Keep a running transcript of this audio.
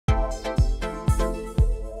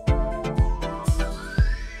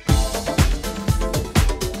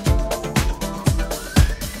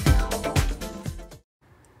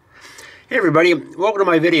Hey everybody, welcome to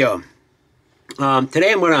my video.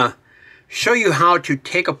 Today I'm going to show you how to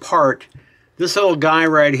take apart this little guy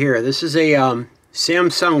right here. This is a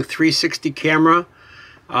Samsung 360 camera.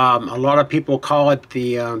 A lot of people call it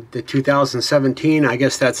the 2017. I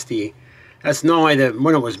guess that's not only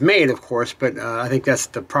when it was made, of course, but I think that's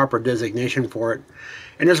the proper designation for it.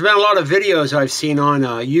 And there's been a lot of videos I've seen on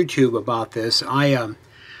YouTube about this. Mine,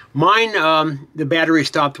 the battery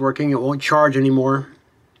stopped working. It won't charge anymore.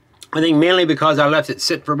 I think mainly because I left it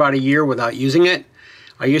sit for about a year without using it.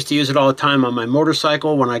 I used to use it all the time on my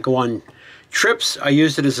motorcycle. When I go on trips, I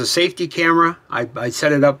used it as a safety camera. I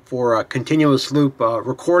set it up for a continuous loop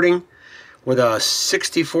recording with a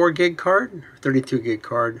 64 gig card, 32 gig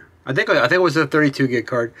card. I think it was a 32 gig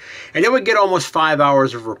card. And it would get almost 5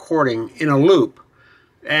 hours of recording in a loop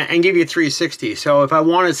and give you 360. So if I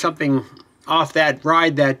wanted something off that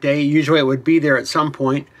ride that day, usually it would be there at some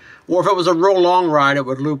point. Or if it was a real long ride, it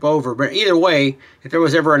would loop over. But either way, if there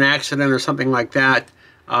was ever an accident or something like that,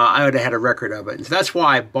 I would have had a record of it. And so that's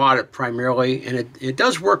why I bought it primarily, and it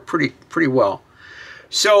does work pretty well.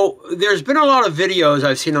 So there's been a lot of videos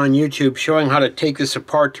I've seen on YouTube showing how to take this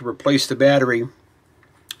apart to replace the battery.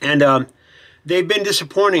 And they've been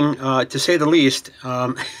disappointing, to say the least.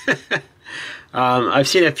 I've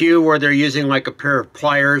seen a few where they're using like a pair of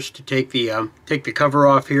pliers to take the cover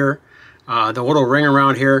off here, the little ring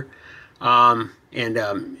around here.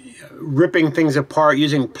 Ripping things apart,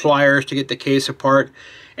 using pliers to get the case apart.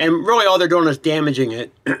 And really all they're doing is damaging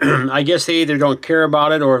it. I guess they either don't care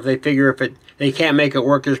about it, or if they figure they can't make it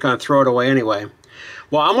work, they're just going to throw it away anyway.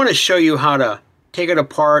 Well, I'm going to show you how to take it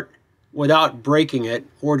apart without breaking it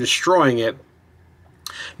or destroying it.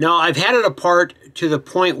 Now, I've had it apart to the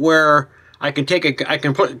point where I can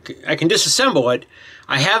disassemble it.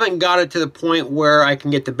 I haven't got it to the point where I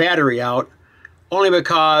can get the battery out, only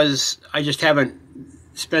because I just haven't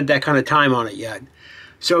spent that kind of time on it yet.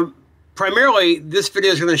 So primarily, this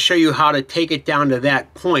video is going to show you how to take it down to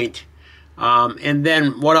that point. And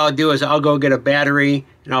then what I'll do is I'll go get a battery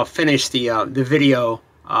and I'll finish the video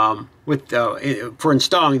for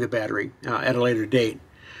installing the battery at a later date.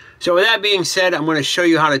 So with that being said, I'm going to show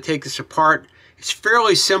you how to take this apart. It's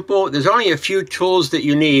fairly simple. There's only a few tools that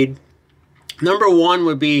you need. Number one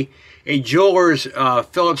would be a jeweler's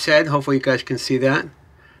Phillips head. Hopefully you guys can see that.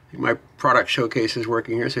 I think my product showcase is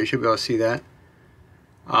working here, so you should be able to see that.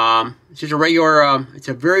 It's just a regular, it's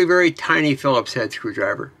a very tiny Phillips head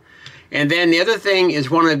screwdriver. And then the other thing is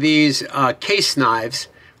one of these case knives,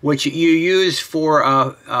 which you use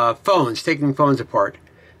for phones, taking phones apart.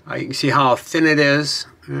 You can see how thin it is.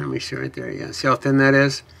 Let me see right there. Yeah, see how thin that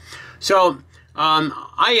is? So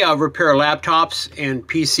I repair laptops and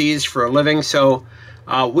PCs for a living, so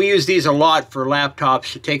we use these a lot for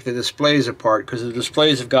laptops to take the displays apart, because the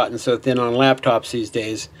displays have gotten so thin on laptops these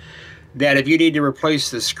days that if you need to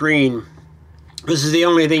replace the screen, this is the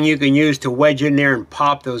only thing you can use to wedge in there and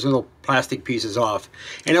pop those little plastic pieces off.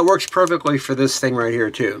 And it works perfectly for this thing right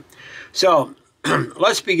here too. So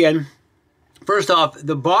let's begin. First off,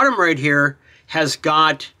 the bottom right here has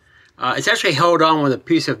got, it's actually held on with a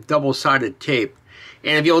piece of double-sided tape.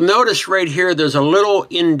 And if you'll notice right here, there's a little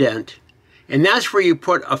indent. And that's where you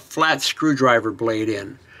put a flat screwdriver blade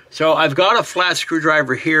in. So I've got a flat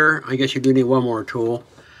screwdriver here. I guess you do need one more tool.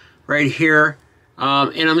 Right here.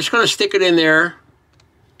 And I'm just going to stick it in there.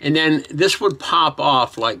 And then this would pop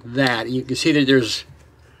off like that. You can see that there's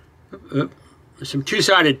some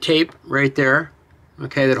two-sided tape right there.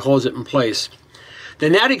 Okay, that holds it in place.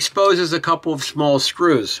 Then that exposes a couple of small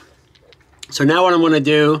screws. So now what I'm going to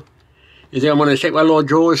do is I'm going to take my little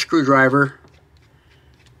jeweler's screwdriver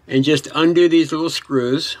and just undo these little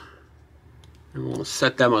screws, and we'll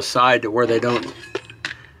set them aside to where they don't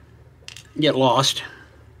get lost.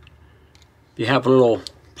 You have a little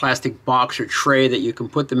plastic box or tray that you can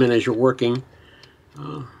put them in as you're working.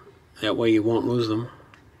 That way you won't lose them.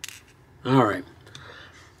 All right.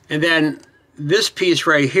 And then this piece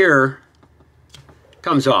right here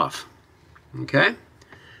comes off. Okay?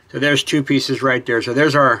 So there's two pieces right there. So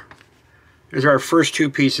there's our first two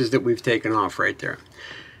pieces that we've taken off right there.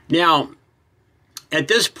 Now, at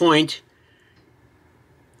this point,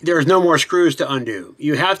 there's no more screws to undo.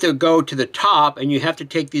 You have to go to the top and you have to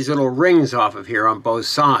take these little rings off of here on both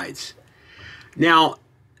sides. Now,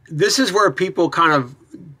 this is where people kind of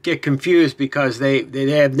get confused, because they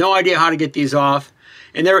have no idea how to get these off.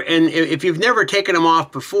 And if you've never taken them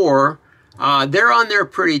off before, they're on there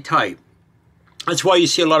pretty tight. That's why you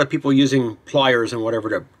see a lot of people using pliers and whatever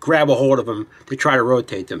to grab a hold of them to try to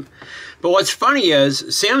rotate them. But what's funny is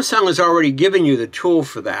Samsung has already given you the tool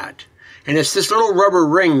for that. And it's this little rubber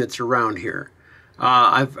ring that's around here.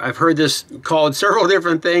 I've heard this called several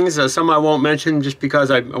different things. Some I won't mention just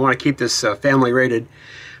because I want to keep this family rated.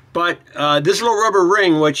 But this little rubber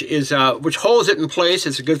ring, which holds it in place,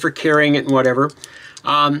 it's good for carrying it and whatever,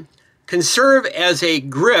 can serve as a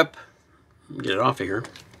grip. Get it off of here.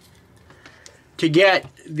 To get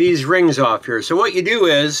these rings off here. So what you do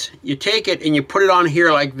is you take it and you put it on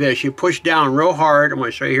here like this. You push down real hard. I'm going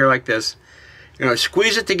to show you here like this. You're going to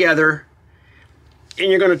squeeze it together and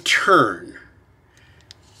you're going to turn.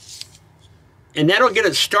 And that'll get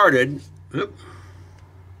it started. Oop.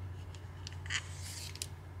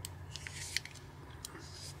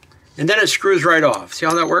 And then it screws right off. See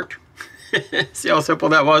how that worked? See how simple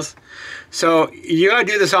that was? So you got to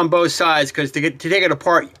do this on both sides, because to take it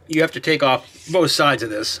apart, you have to take off both sides of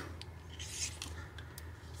this.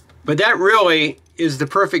 But that really is the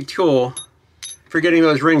perfect tool for getting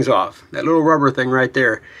those rings off. That little rubber thing right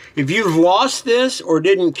there. If you've lost this or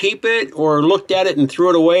didn't keep it or looked at it and threw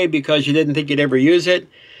it away because you didn't think you'd ever use it,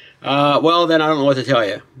 well, then I don't know what to tell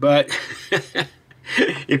you. But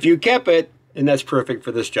if you kept it, then that's perfect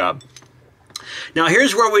for this job. Now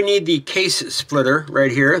here's where we need the case splitter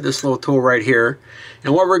right here, this little tool right here.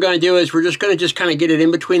 And what we're going to do is we're just going to kind of get it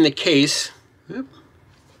in between the case. Oop.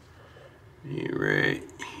 Right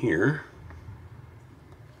here.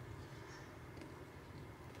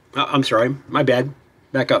 Oh, I'm sorry, my bad.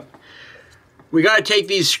 Back up. We got to take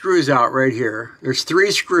these screws out right here. There's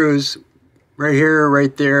 3 screws right here,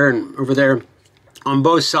 right there, and over there on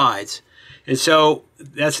both sides. And so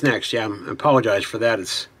that's next. Yeah, I apologize for that.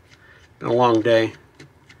 It's been a long day.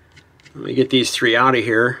 Let me get these 3 out of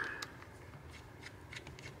here.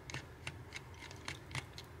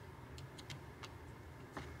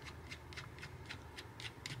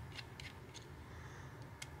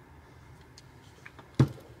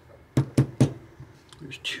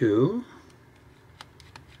 There's 2.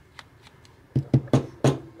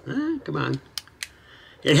 Come on.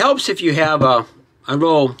 It helps if you have a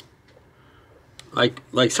little,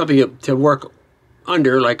 like something to work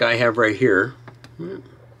under, like I have right here. Come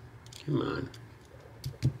on.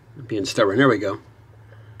 I'm being stubborn. There we go.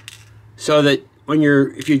 So that when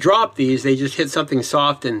if you drop these, they just hit something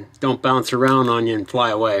soft and don't bounce around on you and fly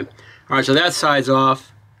away. All right, so that side's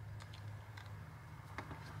off.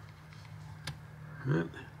 Yep.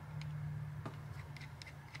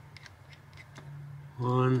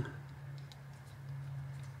 1,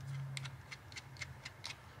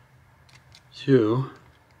 2.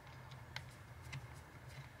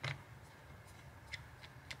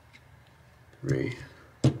 Three.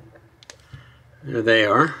 There they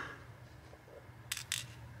are.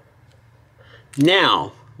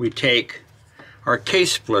 Now we take our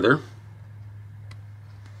case splitter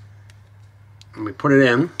and we put it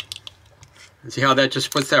in. And see how that just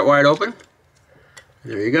splits that wide open?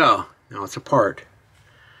 There you go. Now it's apart.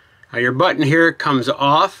 Now your button here comes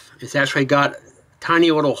off. It's actually got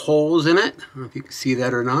tiny little holes in it. I don't know if you can see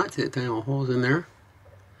that or not. See the tiny little holes in there.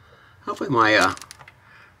 Hopefully my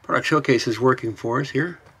Product Showcase is working for us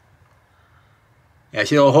here. Yeah,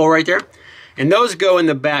 see the little hole right there? And those go in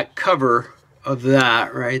the back cover of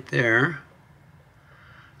that right there.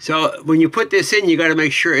 So when you put this in, you got to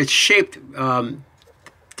make sure it's shaped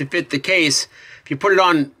to fit the case. If you put it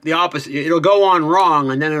on the opposite, it'll go on wrong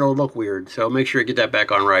and then it'll look weird. So make sure you get that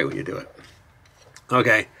back on right when you do it.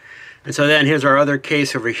 Okay. And so then here's our other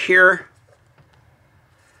case over here,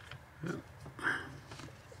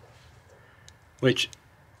 which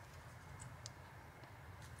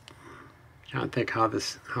I can't think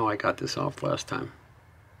how I got this off last time.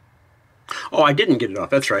 Oh, I didn't get it off.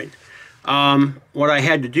 That's right. What I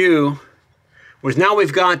had to do was, now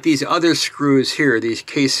we've got these other screws here, these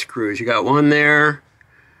case screws. You got one there,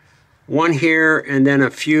 one here, and then a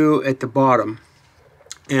few at the bottom,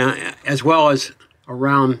 as well as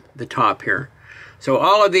around the top here. So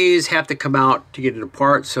all of these have to come out to get it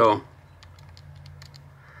apart. So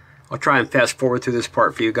I'll try and fast forward through this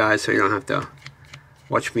part for you guys so you don't have to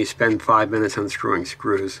watch me spend 5 minutes unscrewing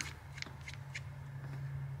screws.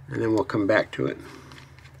 And then we'll come back to it.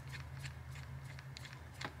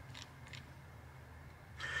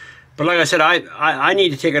 But like I said, I need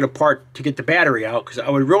to take it apart to get the battery out, because I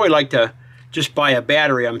would really like to just buy a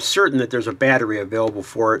battery. I'm certain that there's a battery available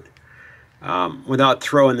for it without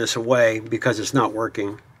throwing this away because it's not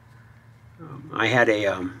working. I had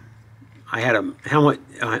a helmet,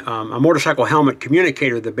 a motorcycle helmet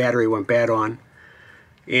communicator the battery went bad on,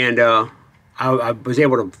 and I was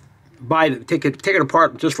able to take it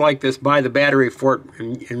apart just like this, buy the battery for it,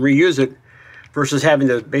 and reuse it, versus having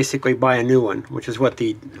to basically buy a new one, which is what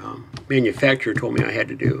the manufacturer told me I had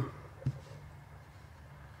to do.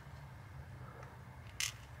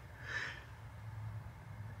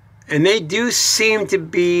 And they do seem to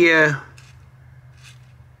be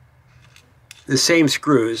the same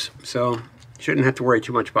screws, so shouldn't have to worry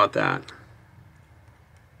too much about that.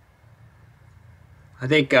 I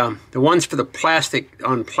think the ones for the plastic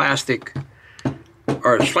on plastic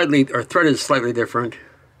are threaded slightly different,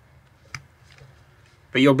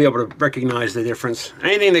 but you'll be able to recognize the difference.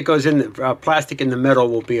 Anything that goes in plastic in the metal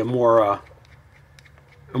will be a more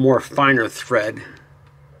finer thread,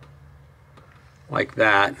 like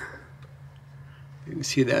that. You can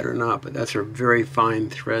see that or not, but that's a very fine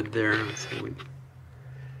thread there. Let's see if we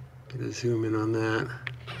get a zoom in on that.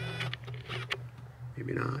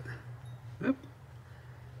 Maybe not. Oop.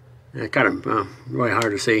 Yeah, kind of really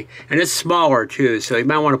hard to see, and it's smaller too, so you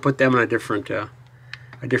might want to put them in a different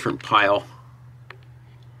pile.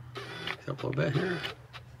 Up a little bit here.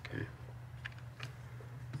 Okay.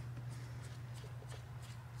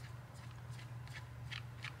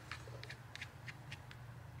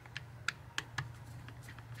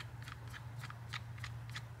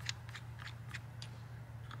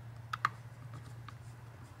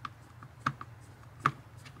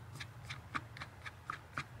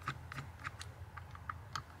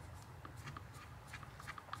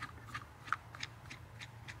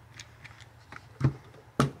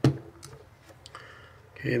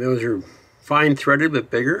 Okay, those are fine threaded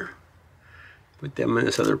but bigger. Put them in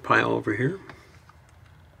this other pile over here.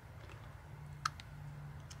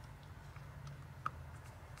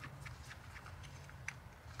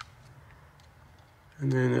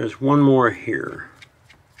 And then there's one more here.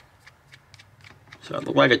 So it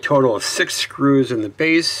looks like a total of 6 screws in the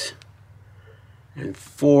base and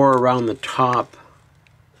 4 around the top.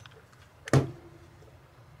 So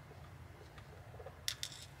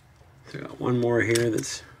I got one more here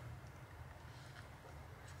that's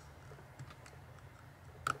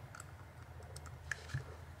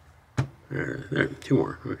there, 2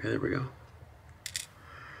 more. Okay, there we go.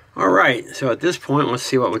 All right, so at this point, let's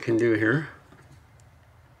see what we can do here.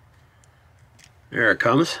 There it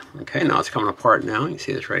comes. Okay, now it's coming apart now. You can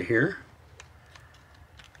see this right here.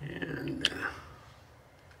 And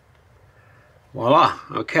voila.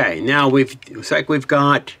 Okay, now looks like we've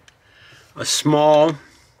got a small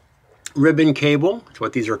ribbon cable. That's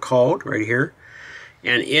what these are called right here.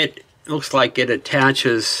 And it looks like it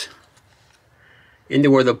attaches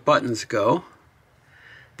into where the buttons go.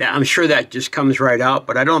 I'm sure that just comes right out,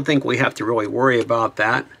 but I don't think we have to really worry about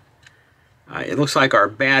that. It looks like our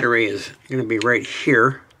battery is going to be right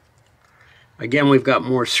here. Again, we've got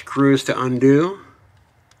more screws to undo.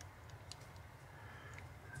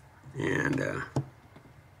 And,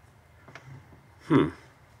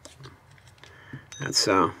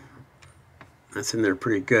 that's in there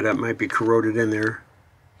pretty good. That might be corroded in there.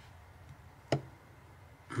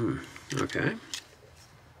 Okay.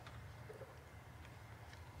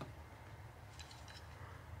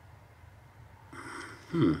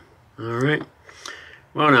 All right.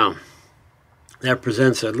 Well, now, that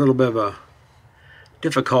presents a little bit of a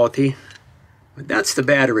difficulty. But that's the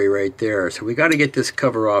battery right there. So we got to get this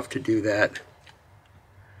cover off to do that.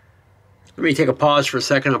 Let me take a pause for a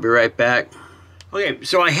second. I'll be right back. Okay,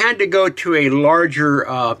 so I had to go to a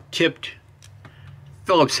larger tipped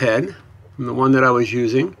Phillips head from the one that I was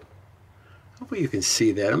using. Hopefully you can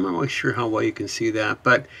see that. I'm not really sure how well you can see that,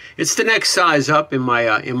 but it's the next size up in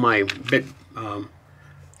my bit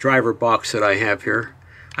driver box that I have here.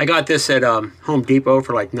 I got this at Home Depot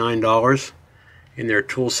for like $9 in their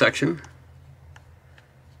tool section.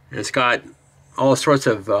 And it's got all sorts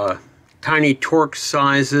of tiny Torx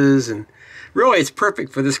sizes, and really it's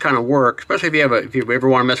perfect for this kind of work, especially if you ever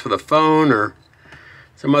want to mess with a phone or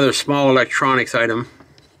some other small electronics item.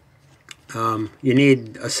 You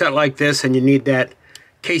need a set like this, and you need that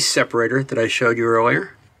case separator that I showed you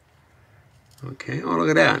earlier. Okay, oh, look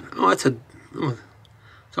at that. Oh, it's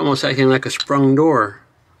almost acting like a sprung door.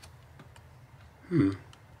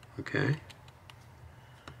 Okay.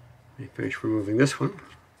 Let me finish removing this one.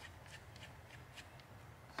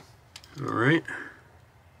 All right.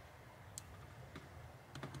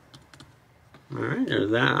 All right,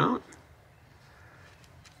 there's that out.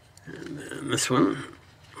 And then this one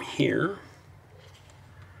here.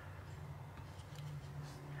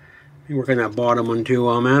 Work on that bottom one too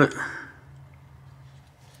while I'm at it.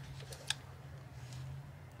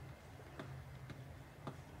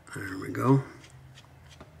 There we go.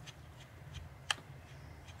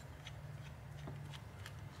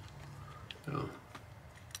 So,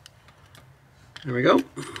 there we go.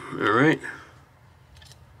 All right.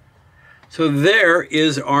 So there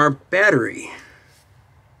is our battery.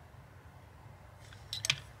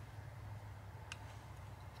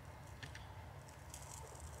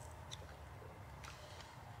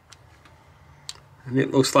 And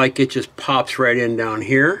it looks like it just pops right in down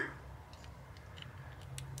here.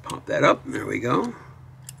 Pop that up, there we go.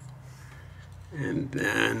 And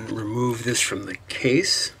then remove this from the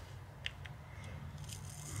case.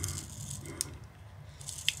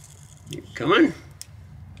 Keep coming.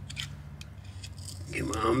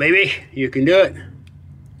 Come on, baby, you can do it.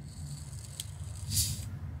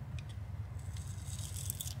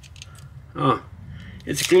 Oh,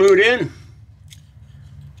 it's glued in.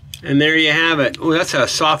 And there you have it. Oh, that's a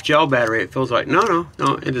soft gel battery, it feels like. No,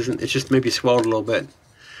 it isn't. It's just maybe swelled a little bit.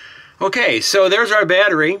 Okay, so there's our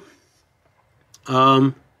battery.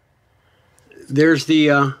 There's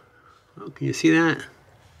the, oh, can you see that?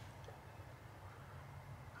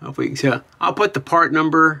 Hopefully you can see. I'll put the part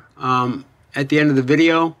number at the end of the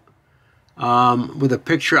video with a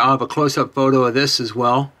picture. I'll have a close-up photo of this as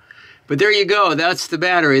well. But there you go. That's the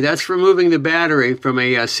battery. That's removing the battery from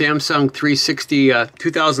a Samsung 360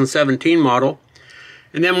 2017 model.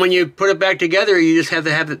 And then when you put it back together, you just have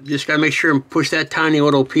to have it. Just got to make sure and push that tiny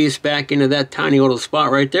little piece back into that tiny little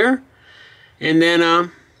spot right there, and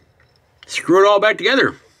then screw it all back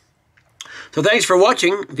together. So thanks for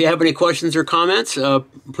watching. If you have any questions or comments,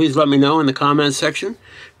 please let me know in the comments section.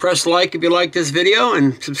 Press like if you like this video,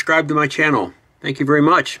 and subscribe to my channel. Thank you very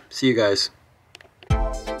much. See you guys.